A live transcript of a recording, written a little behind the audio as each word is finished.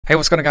Hey,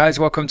 what's going on, guys?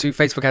 Welcome to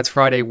Facebook Ads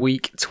Friday,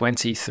 week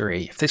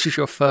 23. If this is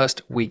your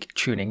first week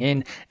tuning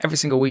in, every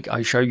single week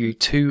I show you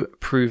two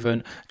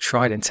proven,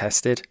 tried and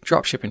tested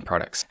dropshipping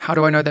products. How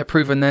do I know they're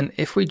proven then?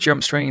 If we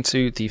jump straight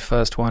into the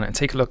first one and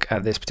take a look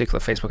at this particular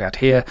Facebook ad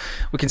here,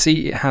 we can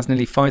see it has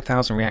nearly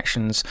 5,000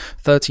 reactions,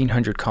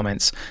 1,300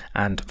 comments,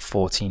 and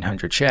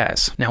 1,400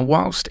 shares. Now,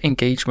 whilst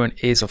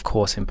engagement is of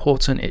course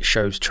important, it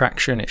shows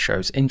traction, it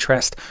shows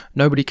interest,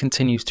 nobody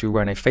continues to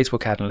run a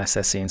Facebook ad unless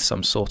they're seeing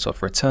some sort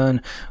of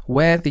return.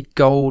 Where the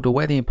gold or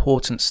where the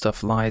important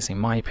stuff lies, in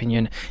my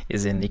opinion,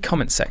 is in the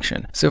comment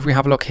section. So if we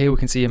have a look here, we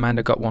can see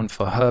Amanda got one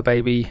for her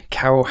baby,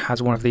 Carol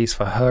has one of these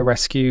for her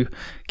rescue,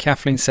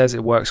 Kathleen says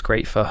it works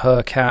great for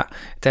her cat,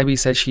 Debbie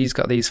says she's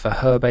got these for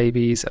her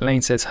babies,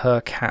 Elaine says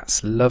her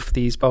cats love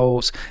these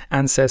bowls,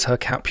 Anne says her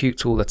cat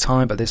puked all the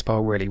time but this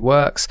bowl really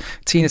works,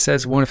 Tina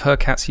says one of her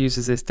cats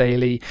uses this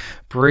daily,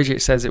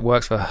 Bridget says it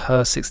works for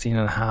her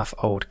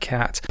 16-and-a-half-old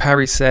cat,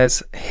 Parry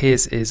says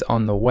his is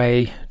on the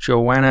way,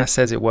 Joanna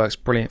says it works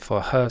brilliant for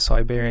her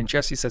Siberian,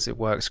 Jessie says it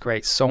works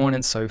great, so on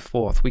and so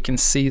forth. We can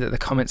see that the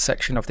comment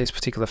section of this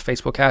particular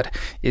Facebook ad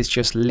is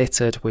just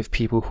littered with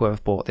people who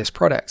have bought this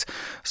product.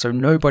 So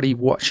nobody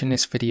watching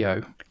this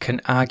video can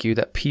argue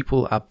that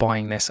people are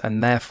buying this,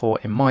 and therefore,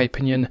 in my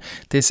opinion,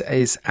 this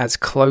is as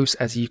close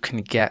as you can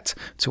get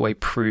to a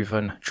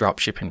proven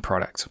dropshipping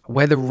product.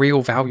 Where the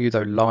real value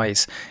though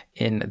lies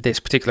in this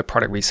particular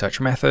product research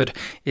method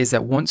is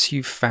that once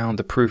you've found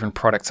the proven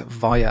product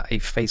via a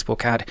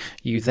Facebook ad,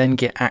 you then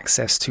get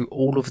access to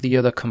all of the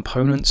other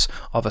components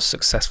of a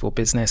successful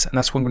business, and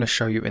that's what I'm going to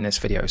show you in this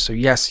video. So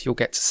yes, you'll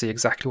get to see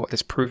exactly what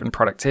this proven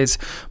product is,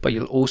 but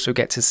you'll also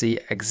get to see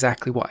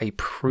exactly what a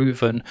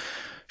proven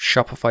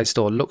Shopify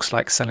store looks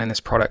like selling this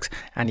product,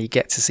 and you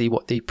get to see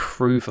what the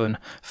proven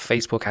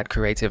Facebook ad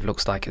creative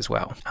looks like as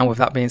well. And with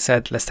that being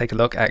said, let's take a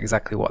look at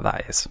exactly what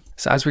that is.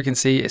 So as we can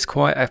see, it's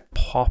quite a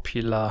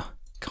popular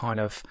kind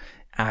of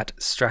ad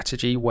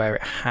strategy where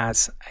it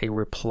has a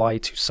reply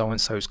to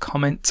so-and-so's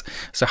comment.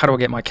 So how do I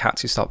get my cat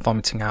to stop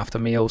vomiting after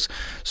meals?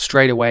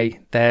 Straight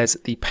away, there's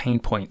the pain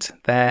point.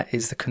 There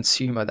is the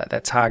consumer that they're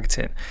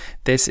targeting.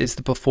 This is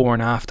the before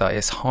and after.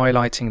 It's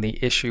highlighting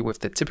the issue with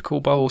the typical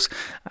bowls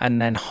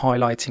and then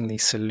highlighting the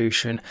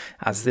solution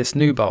as this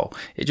new bowl.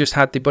 It just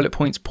had the bullet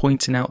points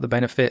pointing out the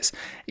benefits.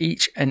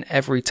 Each and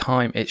every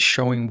time it's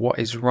showing what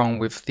is wrong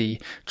with the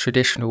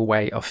traditional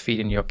way of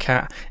feeding your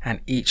cat,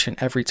 and each and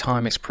every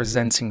time it's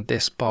presenting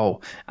this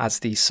bowl as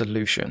the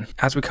solution.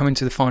 As we come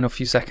into the final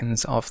few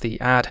seconds of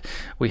the ad,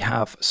 we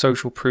have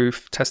social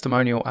proof,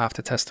 testimonial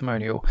after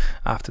testimonial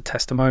after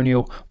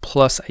testimonial,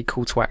 plus a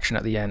call to action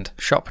at the end.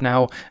 Shop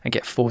now and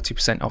get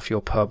 40% off your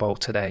per bowl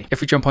today.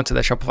 If we jump onto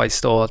their Shopify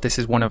store, this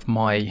is one of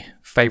my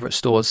favorite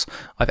stores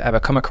I've ever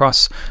come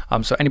across.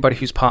 So anybody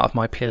who's part of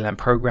my PLM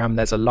program,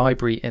 there's a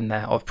library in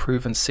there of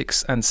proven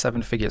 6- and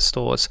 7-figure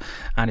stores,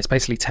 and it's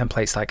basically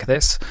templates like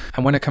this.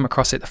 And when I come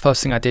across it, the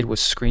first thing I did was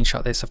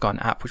screenshot this. I've got an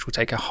app which will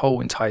take a whole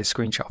entire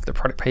screenshot of the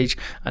product page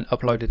and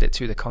uploaded it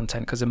to the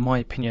content, because in my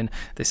opinion,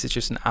 this is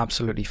just an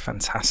absolutely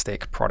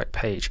fantastic product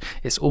page.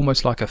 It's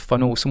almost like a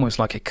funnel, it's almost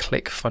like a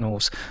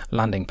ClickFunnels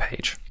landing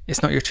page.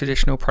 It's not your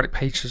traditional product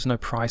page. There's no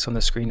price on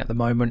the screen at the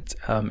moment.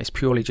 It's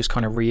purely just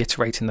kind of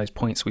reiterating those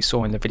points we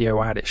saw in the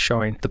video ad. It's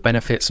showing the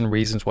benefits and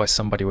reasons why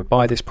somebody would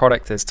buy this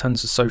product. There's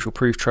tons of social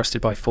proof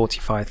trusted by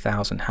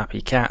 45,000 happy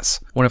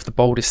cats. One of the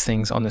boldest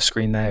things on the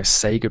screen there is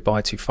say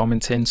goodbye to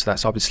vomiting. So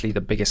that's obviously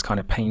the biggest kind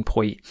of pain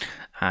point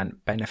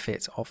and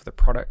benefit of the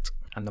product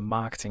and the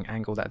marketing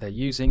angle that they're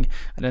using.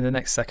 And then the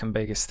next second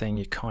biggest thing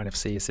you kind of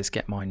see is this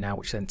get mine now,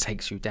 which then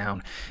takes you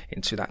down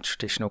into that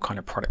traditional kind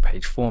of product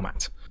page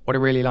format. What I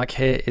really like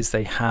here is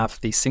they have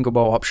the single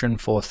bowl option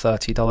for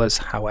 $30.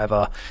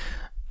 However,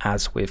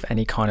 as with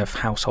any kind of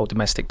household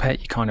domestic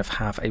pet, you kind of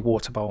have a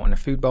water bowl and a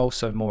food bowl.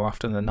 So more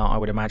often than not, I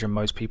would imagine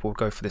most people would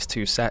go for this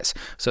 2 sets.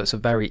 So it's a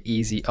very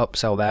easy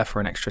upsell there for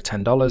an extra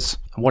 $10.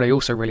 And what I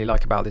also really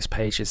like about this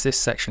page is this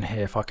section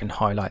here, if I can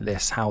highlight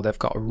this, how they've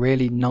got a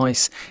really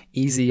nice,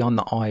 easy on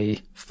the eye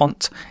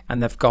font,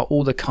 and they've got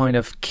all the kind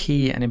of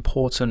key and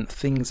important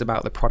things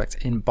about the product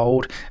in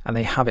bold, and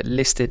they have it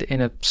listed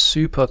in a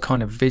super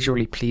kind of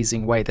visually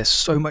pleasing way. There's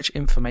so much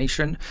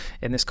information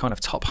in this kind of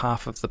top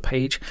half of the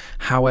page.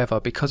 However,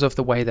 because of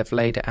the way they've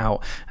laid it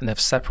out and they've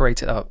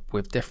separated up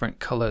with different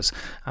colors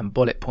and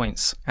bullet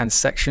points and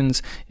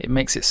sections, it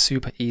makes it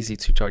super easy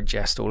to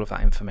digest all of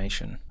that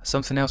information.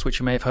 Something else which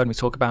you may have heard me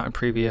talk about in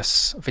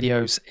previous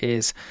videos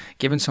is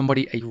giving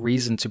somebody a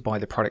reason to buy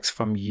the products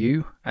from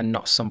you and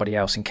not somebody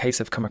else, in case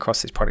they've come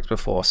across these products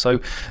before.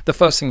 So the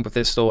first thing with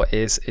this store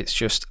is it's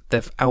just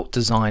they've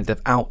outdesigned,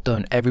 they've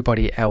outdone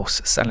everybody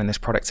else selling this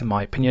product, in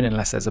my opinion,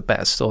 unless there's a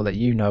better store that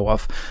you know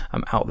of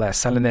out there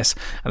selling this.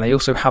 And they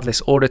also have this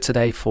order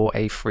today for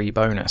a free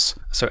bonus.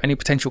 So any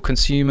potential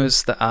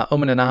consumers that are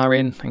and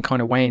ahhing and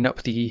kind of weighing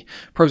up the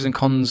pros and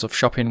cons of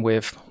shopping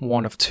with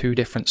one of 2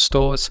 different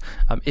stores,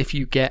 if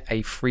you get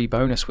a free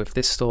bonus with with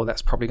this store,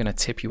 that's probably going to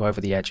tip you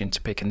over the edge into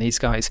picking these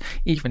guys,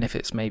 even if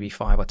it's maybe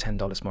 $5 or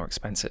 $10 more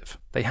expensive.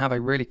 They have a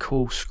really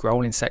cool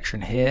scrolling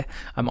section here.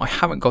 I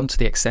haven't gone to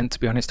the extent, to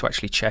be honest, to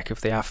actually check if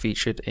they are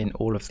featured in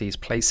all of these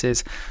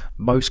places.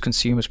 Most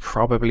consumers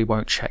probably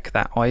won't check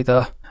that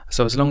either.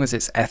 So as long as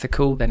it's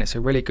ethical, then it's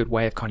a really good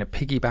way of kind of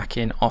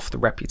piggybacking off the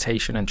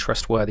reputation and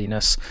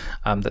trustworthiness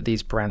that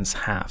these brands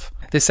have.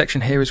 This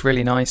section here is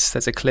really nice.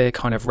 There's a clear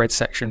kind of red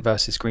section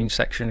versus green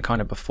section,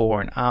 kind of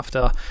before and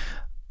after.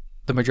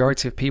 The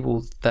majority of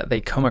people that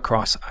they come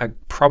across are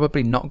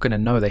probably not going to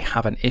know they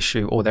have an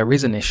issue, or there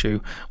is an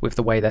issue with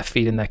the way they're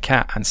feeding their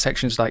cat, and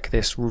sections like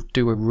this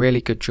do a really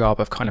good job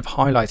of kind of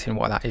highlighting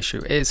what that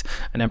issue is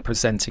and then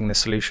presenting the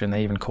solution.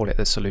 They even call it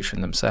the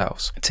solution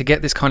themselves. To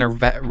get this kind of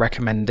vet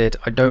recommended,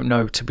 I don't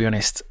know, to be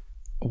honest,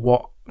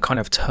 what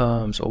kind of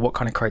terms or what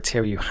kind of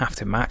criteria you have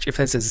to match. If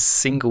there's a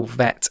single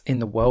vet in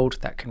the world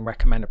that can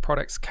recommend a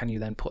product, can you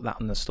then put that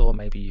on the store?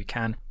 Maybe you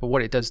can, but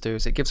what it does do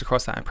is it gives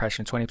across that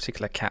impression to any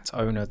particular cat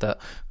owner that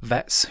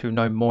vets who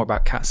know more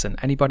about cats than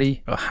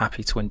anybody are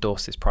happy to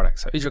endorse this product.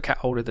 So is your cat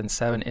older than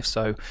 7? If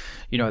so,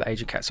 you know that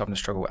Asian cats often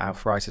struggle with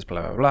arthritis,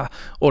 blah blah blah.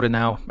 Order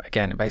now.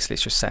 Again, basically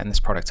it's just setting this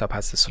product up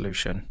as the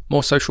solution.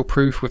 More social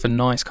proof with a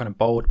nice kind of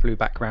bold blue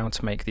background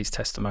to make these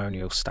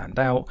testimonials stand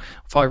out.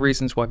 5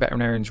 reasons why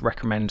veterinarians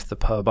recommend the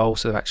per bowl.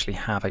 So they actually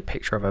have a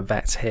picture of a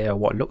vet here,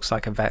 what looks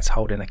like a vet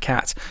holding a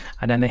cat,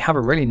 and then they have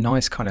a really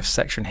nice kind of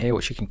section here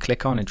which you can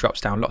click on and drops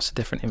down lots of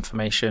different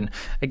information.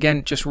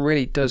 Again, just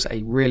really does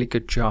a really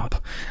good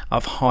job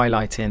of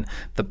highlighting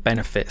the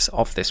benefits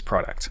of this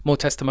product. More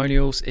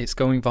testimonials. It's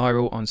going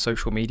viral on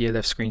social media.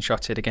 They've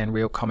screenshotted, again,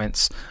 real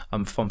comments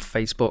from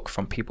Facebook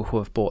from people who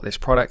have bought this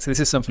product. This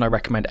is something I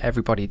recommend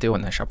everybody do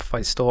on their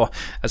Shopify store,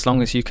 as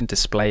long as you can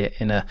display it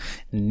in a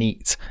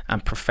neat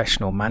and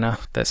professional manner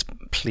that's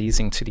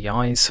pleasing to the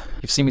eyes.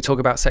 You've seen me talk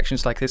about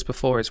sections like this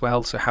before as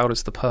well. So how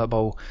does the per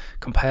bowl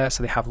compare?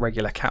 So they have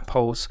regular cat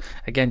bowls.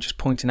 Again, just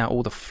pointing out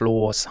all the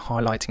flaws,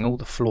 highlighting all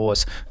the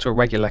flaws to a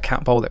regular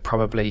cat bowl that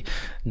probably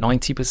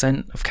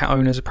 90% of cat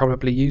owners are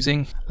probably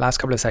using. Last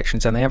couple of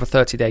sections, and they have a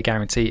 30-day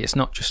guarantee. It's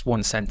not just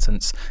one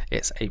sentence,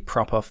 it's a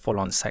proper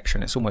full-on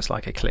section. It's almost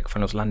like a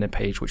ClickFunnels landing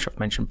page, which I've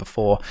mentioned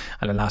before.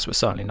 And then last but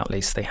certainly not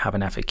least, they have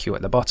an FAQ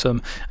at the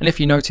bottom. And if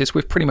you notice,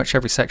 with pretty much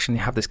every section,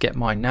 you have this Get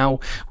Mine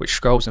Now, which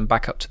scrolls them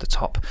back up to the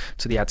top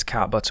to the Add to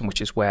Cart button,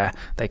 which is where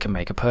they can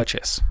make a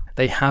purchase.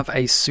 They have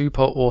a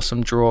super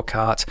awesome drawer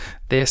cart.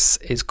 This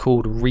is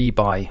called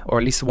Rebuy, or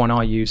at least the one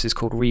I use is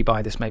called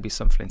Rebuy. This may be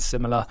something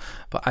similar,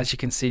 but as you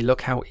can see,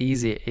 look how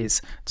easy it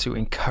is to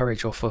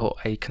encourage or for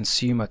a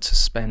consumer to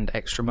spend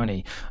extra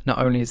money. Not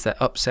only is there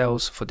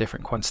upsells for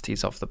different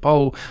quantities of the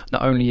bowl,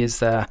 not only is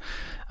there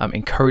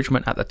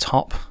encouragement at the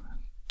top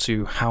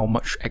to how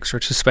much extra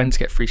to spend to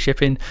get free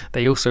shipping,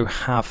 they also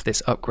have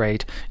this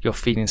upgrade your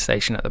feeding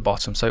station at the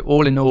bottom. So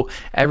all in all,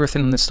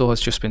 everything in the store has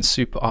just been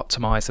super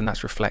optimized, and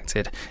that's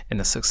reflected in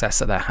the success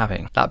that they're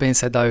having. That being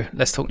said though,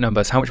 let's talk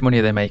numbers. How much money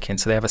are they making?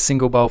 So they have a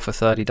single bowl for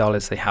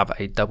 $30. They have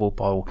a double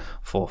bowl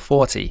for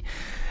 $40.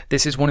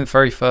 This is one of the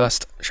very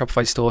first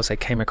Shopify stores they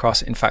came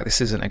across. In fact,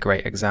 this isn't a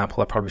great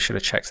example. I probably should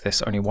have checked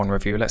this, only one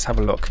review. Let's have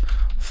a look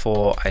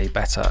for a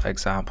better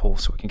example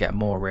so we can get a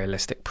more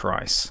realistic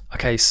price.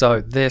 Okay,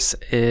 so this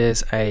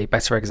is a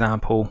better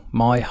example.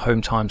 My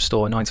home time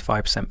store,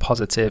 95%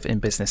 positive, in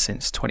business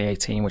since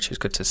 2018, which is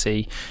good to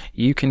see.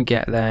 You can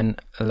get then,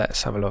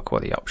 let's have a look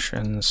what the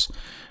options.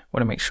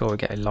 Want to make sure we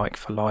get a like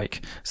for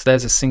like. So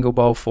there's a single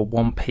bowl for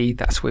 1p.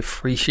 That's with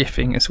free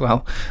shipping as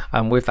well,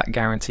 with that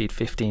guaranteed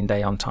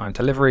 15-day on-time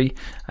delivery.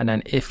 And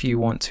then if you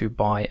want to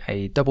buy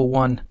a double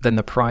one, then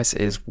the price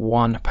is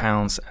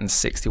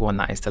 £1.61.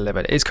 That is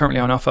delivered. It is currently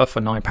on offer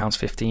for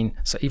 £9.15.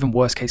 So even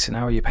worst case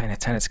scenario, you're paying a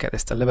tenner to get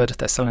this delivered.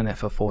 They're selling it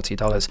for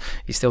 $40.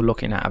 You're still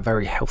looking at a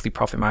very healthy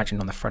profit margin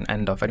on the front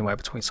end of anywhere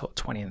between sort of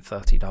 $20 and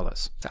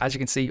 $30. So as you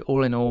can see,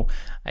 all in all,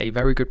 a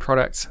very good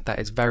product that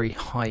is very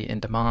high in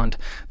demand,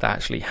 that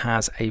actually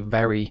has a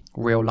very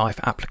real life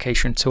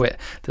application to it.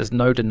 There's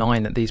no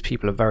denying that these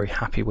people are very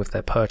happy with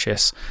their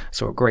purchase.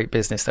 So a great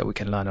business that we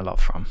can learn a lot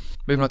from.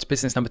 Moving on to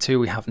business number 2,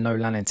 we have No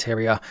Land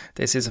Interior.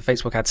 This is a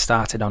Facebook ad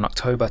started on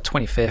October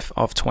 25th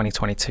of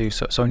 2022.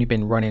 So it's only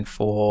been running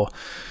for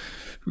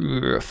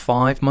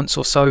 5 months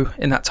or so.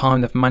 In that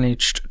time, they've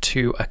managed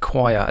to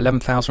acquire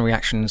 11,000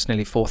 reactions,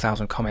 nearly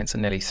 4,000 comments,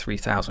 and nearly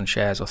 3,000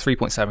 shares, or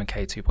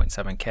 3.7k,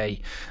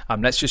 2.7k.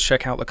 Let's just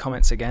check out the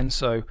comments again.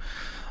 So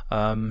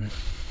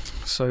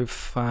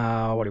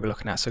far, what are we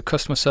looking at? So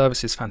customer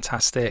service is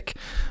fantastic.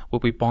 We'll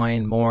be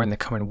buying more in the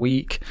coming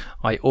week.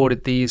 I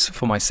ordered these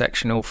for my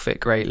sectional, fit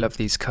great, love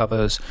these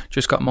covers.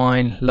 Just got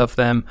mine, love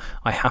them.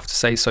 I have to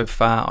say, so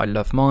far I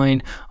love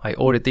mine. I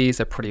ordered these,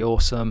 they're pretty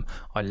awesome.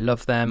 I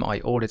love them. I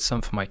ordered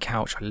some for my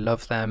couch, I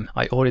love them.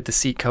 I ordered the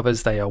seat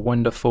covers, they are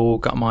wonderful.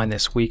 Got mine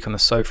this week on the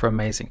sofa,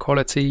 amazing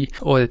quality.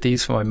 Ordered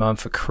these for my mum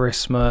for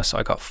Christmas.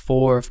 I got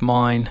 4 of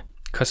mine.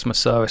 Customer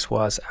service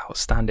was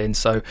outstanding.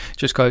 So it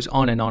just goes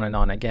on and on and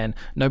on. Again,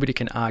 nobody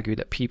can argue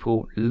that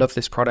people love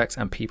this product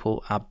and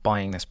people are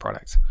buying this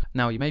product.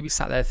 Now, you may be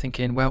sat there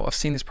thinking, well, I've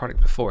seen this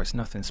product before, it's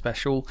nothing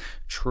special.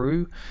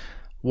 True.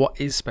 What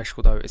is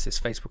special though is this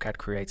Facebook ad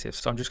creative.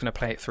 So I'm just going to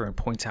play it through and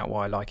point out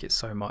why I like it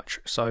so much.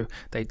 So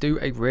they do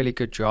a really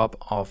good job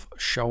of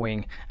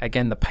showing,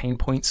 again, the pain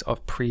points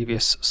of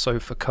previous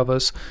sofa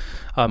covers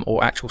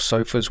or actual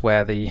sofas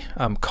where the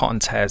cotton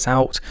tears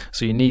out.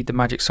 So you need the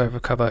magic sofa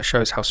cover,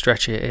 shows how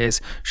stretchy it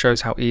is,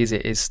 shows how easy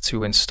it is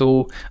to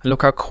install. And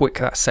look how quick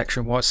that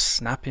section was,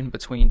 snapping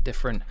between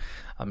different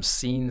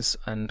scenes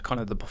and kind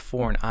of the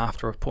before and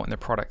after of putting the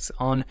products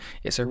on.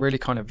 It's a really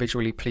kind of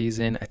visually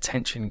pleasing,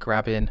 attention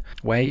grabbing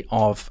way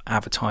of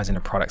advertising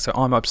a product. So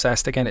I'm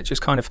obsessed. Again, it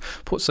just kind of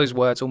puts those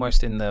words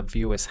almost in the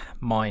viewers'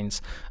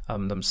 minds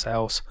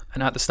themselves.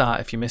 And at the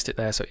start, if you missed it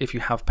there, so if you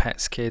have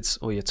pets, kids,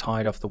 or you're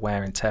tired of the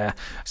wear and tear,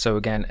 so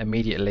again,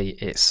 immediately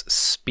it's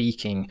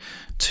speaking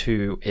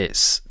to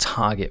its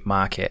target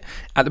market.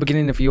 At the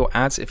beginning of your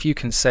ads, if you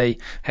can say,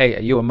 hey,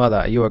 are you a mother,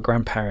 are you a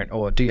grandparent,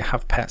 or do you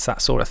have pets,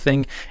 that sort of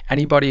thing,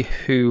 anybody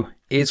who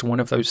is one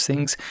of those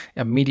things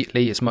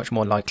immediately is much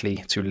more likely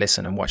to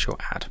listen and watch your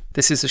ad.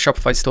 This is a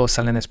Shopify store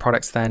selling this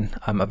product then,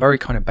 a very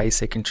kind of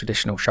basic and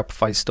traditional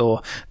Shopify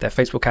store. Their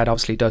Facebook ad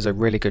obviously does a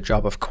really good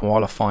job of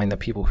qualifying the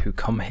people who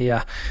come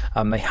here.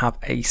 They have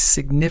a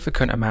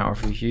significant amount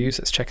of reviews.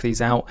 Let's check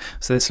these out.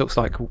 So this looks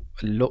like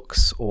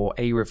looks or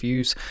A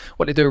reviews.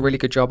 What they do a really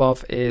good job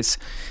of is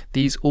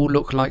these all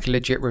look like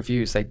legit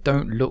reviews. They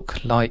don't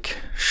look like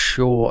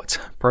short,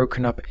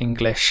 broken up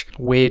English,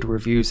 weird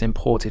reviews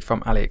imported from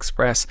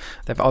AliExpress.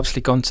 They've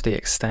obviously gone to the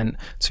extent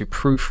to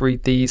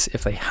proofread these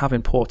if they have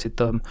imported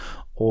them,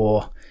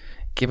 or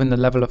given the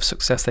level of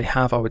success they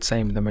have, I would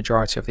say the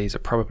majority of these are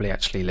probably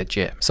actually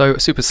legit. So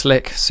super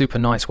slick, super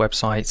nice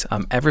website.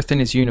 Everything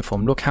is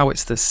uniform. Look how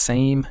it's the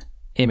same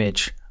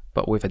image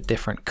but with a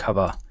different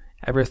cover.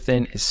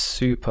 Everything is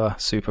super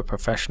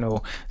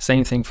professional.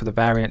 Same thing for the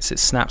variants. It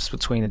snaps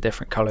between the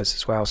different colors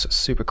as well, so it's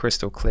super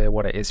crystal clear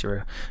what it is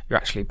you're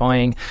actually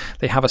buying.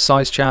 They have a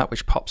size chart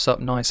which pops up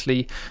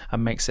nicely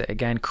and makes it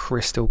again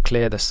crystal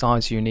clear the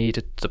size you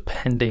need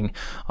depending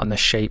on the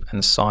shape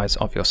and size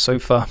of your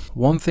sofa.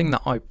 One thing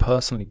that I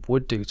personally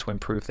would do to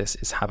improve this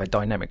is have a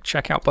dynamic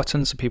checkout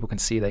button so people can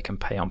see they can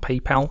pay on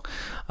PayPal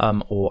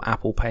or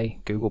Apple Pay,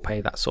 Google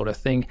Pay, that sort of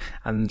thing.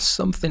 And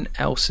something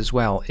else as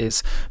well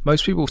is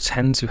most people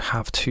tend to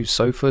have two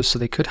sofas, so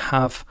they could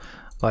have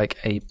like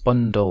a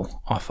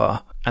bundle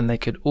offer, and they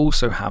could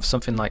also have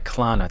something like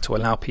Klarna to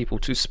allow people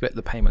to split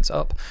the payments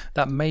up.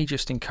 That may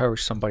just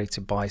encourage somebody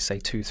to buy, say,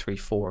 2, 3,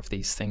 4 of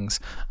these things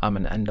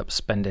and end up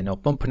spending or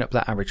bumping up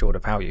that average order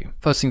value.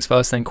 First things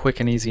first then, quick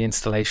and easy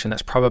installation.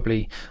 That's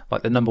probably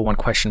like the number one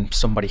question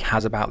somebody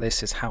has about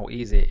this, is how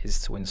easy it is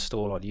to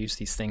install or use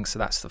these things. So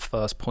that's the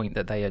first point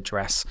that they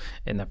address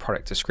in their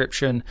product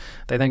description.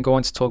 They then go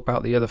on to talk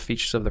about the other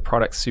features of the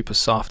product: super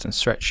soft and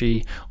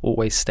stretchy,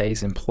 always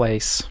stays in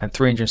place, and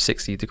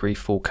 360-degree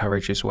full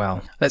coverage as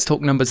well. Let's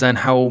talk numbers then.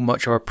 How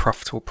much of a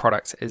profitable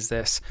product is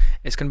this?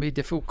 It's going to be a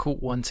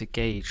difficult one to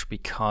gauge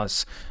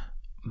because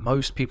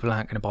most people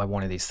aren't going to buy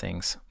one of these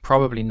things.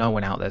 Probably no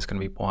one out there is going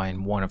to be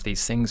buying one of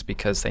these things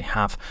because they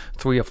have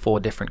 3 or 4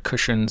 different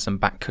cushions and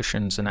back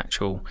cushions and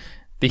actual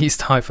these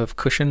type of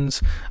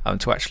cushions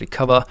to actually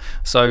cover.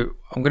 So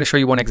I'm going to show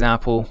you one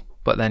example,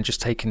 but then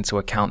just take into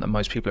account that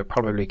most people are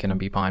probably going to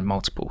be buying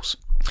multiples.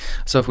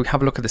 So if we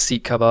have a look at the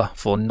seat cover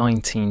for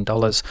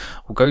 $19,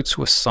 we'll go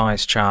to a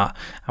size chart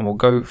and we'll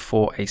go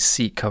for a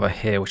seat cover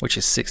here, which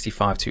is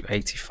 65 to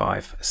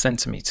 85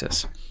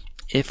 centimeters.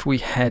 If we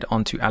head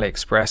onto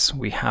AliExpress,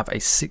 we have a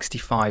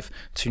 65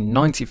 to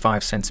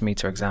 95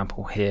 centimeter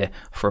example here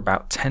for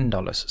about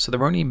 $10. So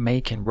they're only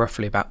making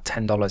roughly about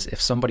 $10 if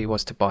somebody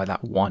was to buy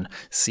that one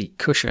seat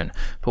cushion.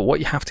 But what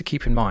you have to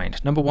keep in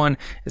mind, number one,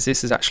 is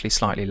this is actually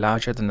slightly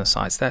larger than the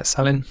size they're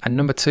selling. And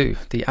number two,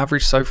 the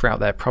average sofa out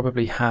there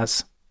probably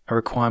has a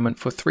requirement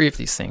for 3 of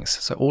these things.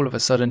 So all of a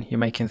sudden you're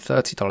making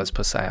 $30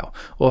 per sale.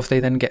 Or if they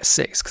then get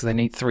 6 because they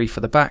need 3 for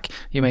the back,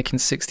 you're making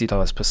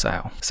 $60 per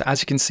sale. So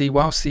as you can see,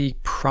 whilst the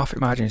profit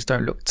margins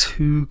don't look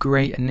too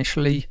great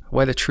initially,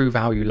 where the true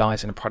value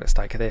lies in a product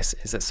like this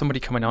is that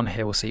somebody coming on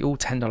here will see, oh,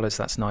 $10,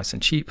 that's nice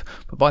and cheap.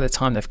 But by the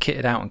time they've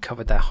kitted out and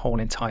covered their whole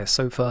entire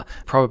sofa,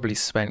 probably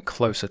spent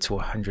closer to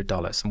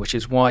 $100, which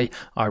is why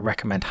I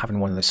recommend having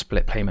one of the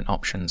split payment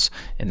options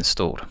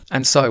installed.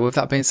 And so with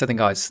that being said then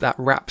guys, that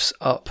wraps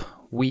up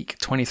week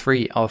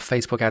 23 of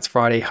Facebook Ads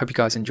Friday. Hope you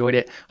guys enjoyed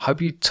it. Hope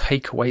you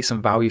take away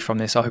some value from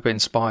this. I hope it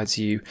inspires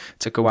you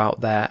to go out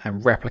there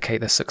and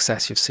replicate the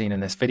success you've seen in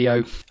this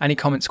video. Any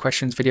comments,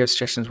 questions, video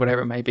suggestions,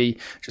 whatever it may be,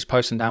 just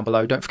post them down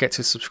below. Don't forget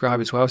to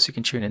subscribe as well so you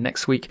can tune in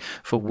next week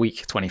for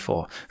week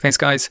 24. Thanks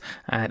guys,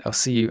 and I'll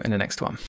see you in the next one.